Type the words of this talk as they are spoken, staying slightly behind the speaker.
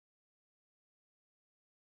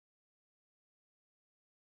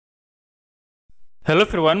Hello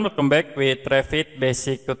everyone, welcome back with Revit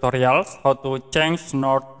basic tutorials how to change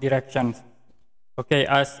north directions. Okay,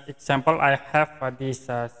 as example, I have this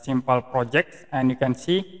simple project, and you can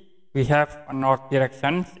see we have a north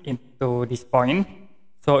directions into this point.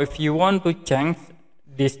 So if you want to change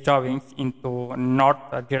these drawings into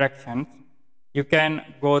north directions, you can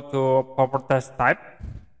go to properties type,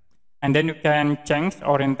 and then you can change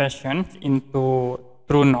orientation into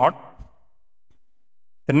true north.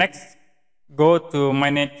 The next, go to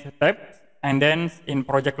manage tab, and then in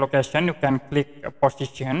project location you can click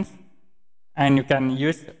positions, and you can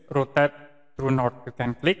use rotate true north. You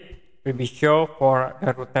can click, will be show for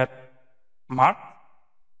the rotate mark.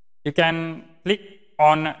 You can click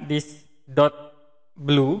on this dot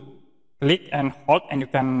blue, click and hold, and you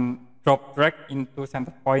can drag into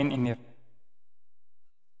center point in here.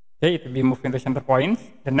 Okay, it will be moved into center points.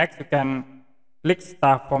 The next, you can click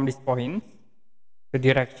start from this point, the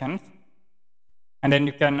directions, and then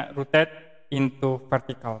you can rotate into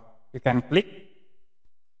vertical. You can click.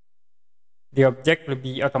 The object will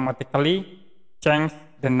be automatically change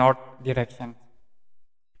the north direction.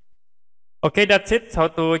 Okay, that's it. How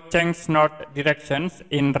to change north directions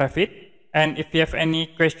in Revit. And if you have any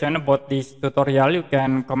question about this tutorial, you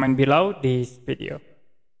can comment below this video.